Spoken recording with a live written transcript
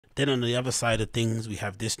Then on the other side of things, we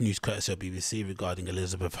have this news courtesy of BBC regarding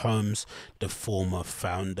Elizabeth Holmes, the former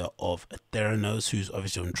founder of Theranos, who's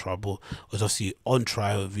obviously in trouble, was obviously on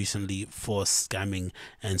trial recently for scamming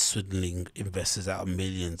and swindling investors out of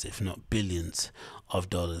millions, if not billions, of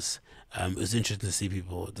dollars. It was interesting to see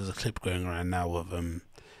people. There's a clip going around now of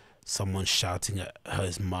someone shouting at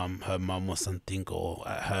her mum or something, or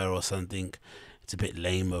at her or something. It's a bit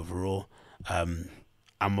lame overall. I'm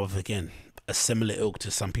of, again, a similar ilk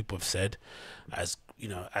to some people have said, as you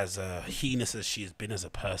know, as heinous as she has been as a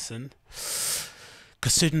person,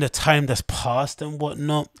 considering the time that's passed and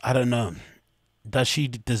whatnot. I don't know. Does she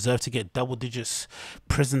deserve to get double digits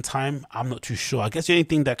prison time? I'm not too sure. I guess the only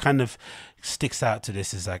thing that kind of sticks out to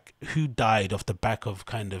this is like who died off the back of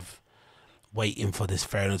kind of waiting for this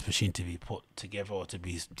Theranos machine to be put together or to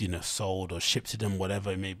be, sold or shipped to them,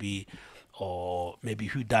 whatever it may be, or maybe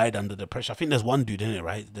who died under the pressure. I think there's one dude in it,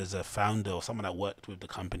 right? There's a founder or someone that worked with the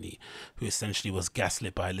company who essentially was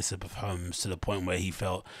gaslit by Elizabeth Holmes to the point where he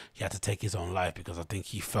felt he had to take his own life because I think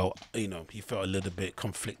he felt, he felt a little bit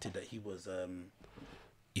conflicted that he was.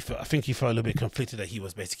 I think he felt a little bit conflicted that he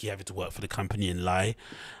was basically having to work for the company and lie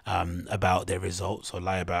about their results or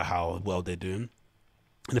lie about how well they're doing.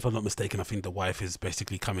 And if I'm not mistaken, I think the wife is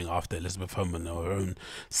basically coming after Elizabeth Holmes or her own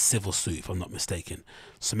civil suit, if I'm not mistaken.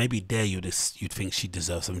 So maybe there you'd think she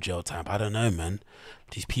deserves some jail time. I don't know, man.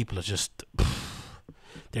 These people are just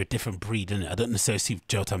they're a different breed, isn't it? I don't necessarily see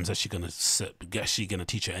jail time is actually gonna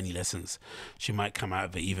teach her any lessons. She might come out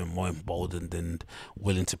of it even more emboldened and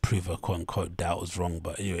willing to prove her quote unquote doubt was wrong.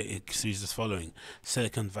 But anyway, it sees as following: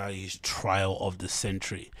 Silicon Valley's trial of the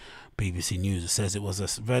century. BBC News. It says it was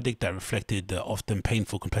a verdict that reflected the often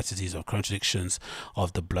painful complexities or contradictions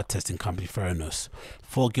of the blood testing company Theranos.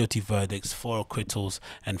 4 guilty verdicts, 4 acquittals,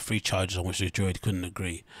 and 3 charges on which the jury couldn't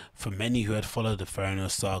agree. For many who had followed the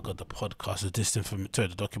Theranos saga, the podcast, the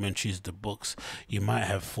documentaries, the books, you might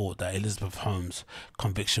have thought that Elizabeth Holmes'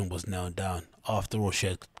 conviction was nailed down. After all, she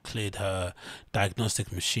had cleared her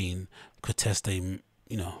diagnostic machine, could test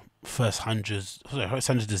first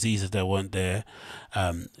hundred diseases that weren't there,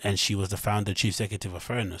 and she was the founder, chief executive of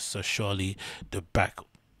Theranos. So surely the back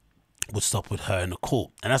would stop with her in the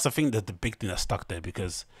court, and that's the big thing that stuck there,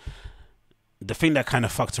 because the thing that kind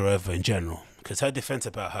of fucked her over in general, because her defense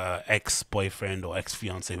about her ex-boyfriend or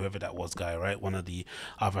ex-fiance, whoever that was, guy, right, one of the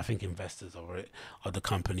other, I think, investors of the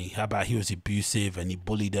company, how about he was abusive and he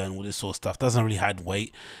bullied her and all this sort of stuff, doesn't really had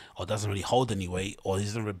weight or doesn't really hold any weight or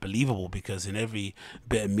isn't really believable, because in every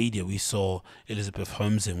bit of media we saw Elizabeth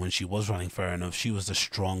Holmes in when she was running Theranos, she was a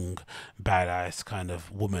strong, badass kind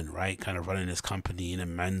of woman, right, kind of running this company in a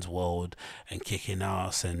man's world and kicking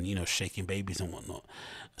ass and shaking babies and whatnot.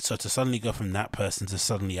 So to suddenly go from that person to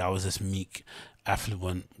suddenly I was this meek,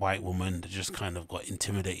 affluent white woman that just kind of got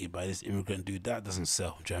intimidated by this immigrant dude, that doesn't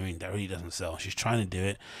sell. Do you know what I mean? That really doesn't sell. She's trying to do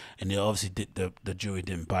it, and they obviously did. The jury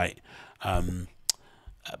didn't bite.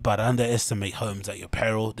 But underestimate Holmes at your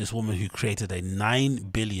peril. This woman who created a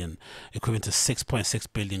 9 billion, equivalent to 6.6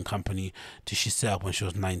 billion company that she set up when she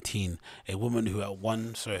was 19. A woman who at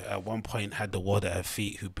one point had the world at her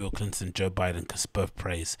feet, who Bill Clinton and Joe Biden could both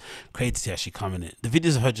praise. Crazy to actually come in it. The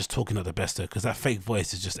videos of her just talking are the best though, because that fake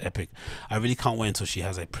voice is just epic. I really can't wait until she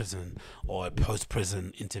has a prison or a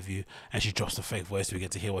post-prison interview and she drops the fake voice so we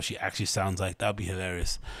get to hear what she actually sounds like. That'd be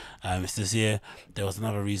hilarious. It's this year. There was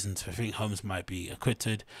another reason to think Holmes might be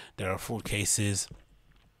acquitted. There are fraud cases.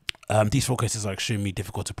 These fraud cases are extremely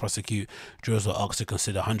difficult to prosecute. Jurors were asked to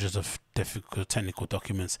consider hundreds of difficult technical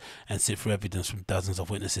documents and sift through evidence from dozens of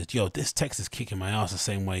witnesses. Yo, this text is kicking my ass the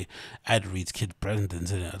same way Ad reads Kid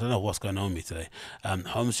Brendan's in it. I don't know what's going on with me today.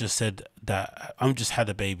 Holmes just said that I'm just had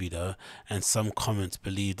a baby though, and some comments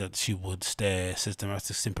believe that she would stare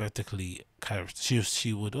sympathetically.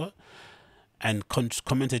 She would what? And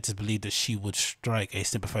commentators believe that she would strike a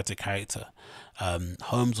sympathetic character.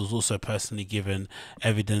 Holmes was also personally given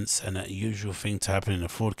evidence, and an unusual thing to happen in a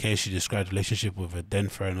fraud case. She described a relationship with a then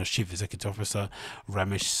Theranos chief executive officer,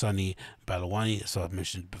 Ramesh Sunny Balwani, as I've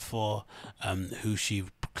mentioned before, who she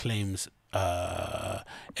claims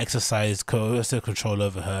exercised coercive control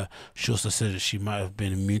over her. She also said that she might have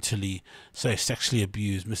been sexually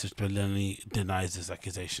abused. Mrs. Balwani denies this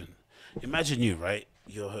accusation. Imagine you, right?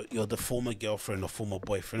 You're the former girlfriend or former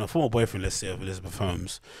boyfriend, let's say, of Elizabeth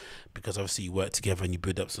Holmes, because obviously you work together and you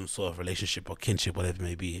build up some sort of relationship or kinship, whatever it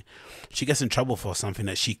may be. She gets in trouble for something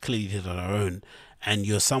that she clearly did on her own, and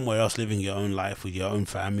you're somewhere else living your own life with your own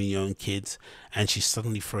family, your own kids, and she's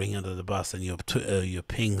suddenly throwing you under the bus, and your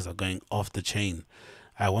pings are going off the chain.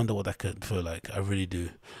 I wonder what that could feel like. I really do.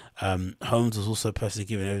 Holmes was also personally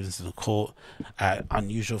giving evidence in the court.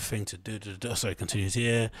 Unusual thing to do. Sorry, continues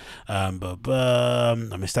here. I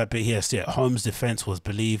missed that bit here. So yeah, Holmes' defense was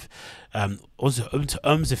believed.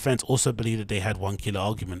 Holmes' defense also believed that they had one killer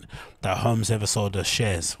argument, that Holmes never sold her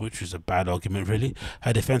shares, which was a bad argument, really.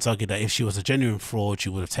 Her defense argued that if she was a genuine fraud, she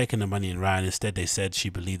would have taken the money and ran. Instead, they said she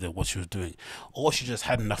believed that what she was doing, or she just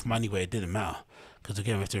had enough money where it didn't matter. Because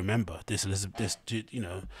again, we have to remember Elizabeth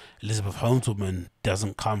Holmes woman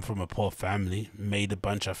doesn't come from a poor family. Made a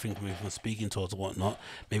bunch, I think, maybe from speaking to us or whatnot.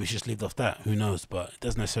 Maybe she just lived off that. Who knows? But it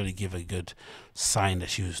doesn't necessarily give a good sign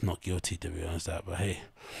that she was not guilty. To be honest, but hey.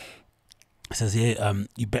 It says here,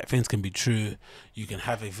 you bet things can be true. You can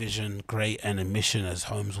have a vision, great, and a mission, as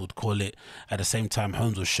Holmes would call it. At the same time,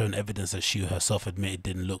 Holmes was shown evidence that she herself admitted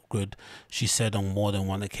didn't look good. She said on more than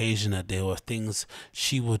one occasion that there were things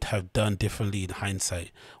she would have done differently in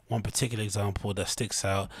hindsight. One particular example that sticks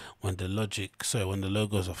out when the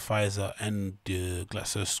logos of Pfizer and the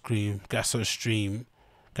GlaxoSmithKline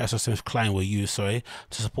were used, to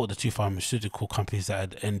support the two pharmaceutical companies that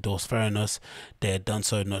had endorsed Theranos. They had done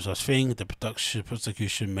so, no such thing. The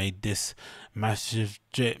prosecution made this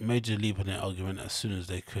major leap in their argument as soon as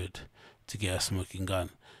they could to get a smoking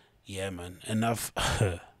gun. Yeah, man. And I've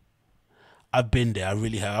been there. I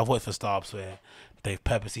really have. I've worked for startups where they've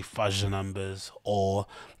purposely fudged the numbers, or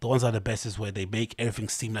the ones that are the best is where they make everything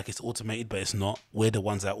seem like it's automated, but it's not. We're the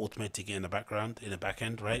ones that are automating it in the background, in the back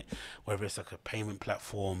end, right? Whether it's like a payment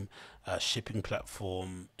platform, a shipping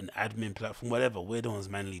platform, an admin platform, whatever. We're the ones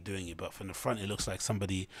manually doing it, but from the front, it looks like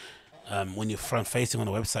somebody. When you're front facing on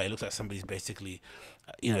the website, it looks like somebody's basically,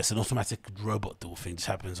 it's an automatic robot do thing. Just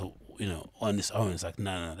happens, on its own. It's like,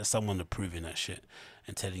 no, there's someone approving that shit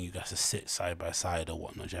and telling you guys to sit side by side or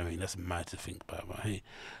whatnot. Do you know what I mean? That's mad to think about. But hey,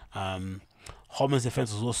 Holmes'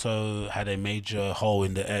 defense was also had a major hole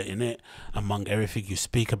in it. Among everything you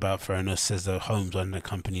speak about, Theranos says that Holmes ran the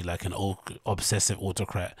company like an obsessive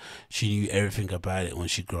autocrat. She knew everything about it when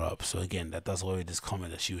she grew up. So again, that does away with this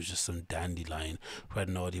comment that she was just some dandelion who had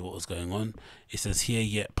no idea what was going on. It says here,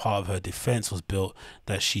 yet part of her defense was built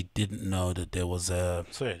that she didn't know that there was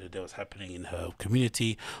happening in her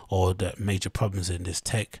community, or that major problems in this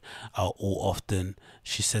tech are all often.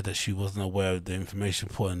 She said that she wasn't aware of the information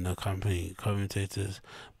put in the company commentators,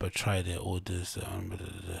 but tried their orders.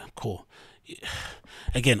 Cool.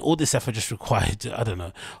 Again, all this effort just required, I don't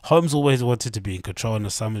know. Holmes always wanted to be in control,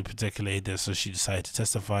 and some in particular, so she decided to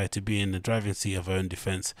testify to be in the driving seat of her own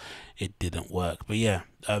defense. It didn't work. But yeah,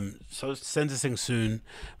 so sentencing soon.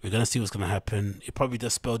 We're going to see what's going to happen. It probably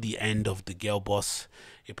does spell the end of the girl boss.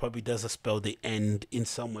 It probably does spell the end in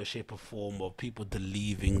some way, shape, or form of people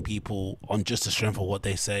believing people on just the strength of what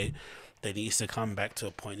they say. There needs to come back to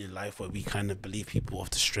a point in life where we kind of believe people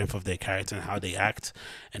off the strength of their character and how they act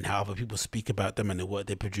and how other people speak about them and the work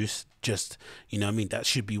they produce. Just, that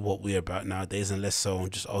should be what we're about nowadays, and less so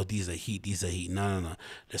on just, these are heat. No.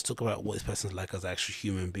 Let's talk about what this person's like as an actual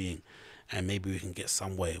human being, and maybe we can get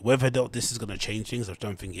some way. Whether this is going to change things, I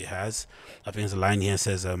don't think it has. I think there's a line here that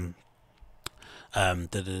says,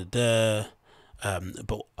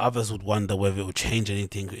 but others would wonder whether it would change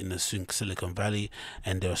anything in the Silicon Valley,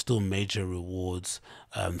 and there are still major rewards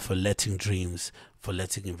for letting dreams, for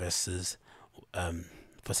letting investors,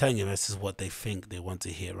 for telling investors what they think they want to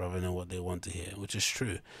hear rather than what they want to hear, which is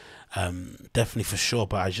true, definitely for sure.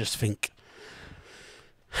 But I just think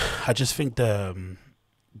the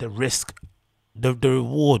risk. The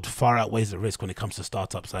reward far outweighs the risk when it comes to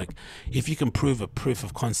startups. Like, if you can prove a proof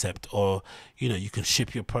of concept, or you can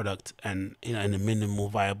ship your product and in a minimal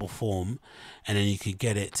viable form, and then you can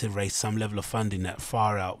get it to raise some level of funding that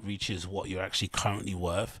far outreaches what you're actually currently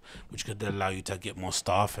worth, which could allow you to get more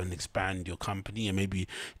staff and expand your company and maybe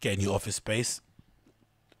get a new office space.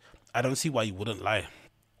 I don't see why you wouldn't lie.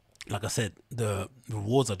 Like I said, the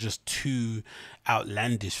rewards are just too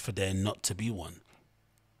outlandish for there not to be one.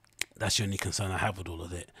 That's the only concern I have with all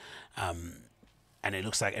of it. And it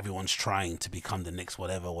looks like everyone's trying to become the next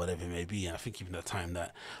whatever it may be. And I think even the time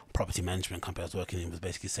that property management company I was working in was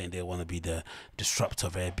basically saying they want to be the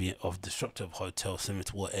disruptive hotel, similar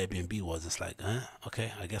to what Airbnb was. It's like,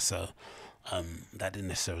 okay, I guess so. That didn't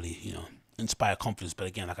necessarily, inspire confidence. But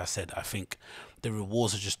again, like I said, I think the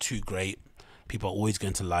rewards are just too great. People are always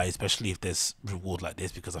going to lie, especially if there's reward like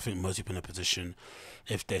this, because I think most people in a position,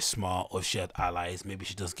 if they're smart or if she had allies, maybe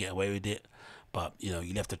she does get away with it. But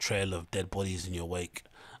you left a trail of dead bodies in your wake.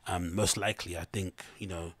 Most likely, I think,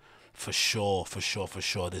 for sure,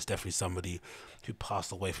 there's definitely somebody who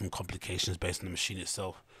passed away from complications based on the machine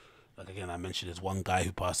itself. Like again, I mentioned there's one guy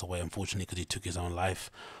who passed away unfortunately because he took his own life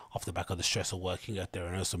off the back of the stress of working out there,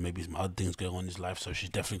 and also maybe some other things going on in his life. So she's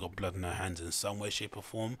definitely got blood in her hands in some way, shape, or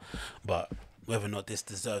form. But whether or not this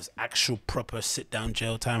deserves actual proper sit down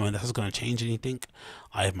jail time and that's going to change anything,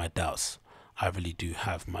 I have my doubts. I really do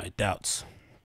have my doubts.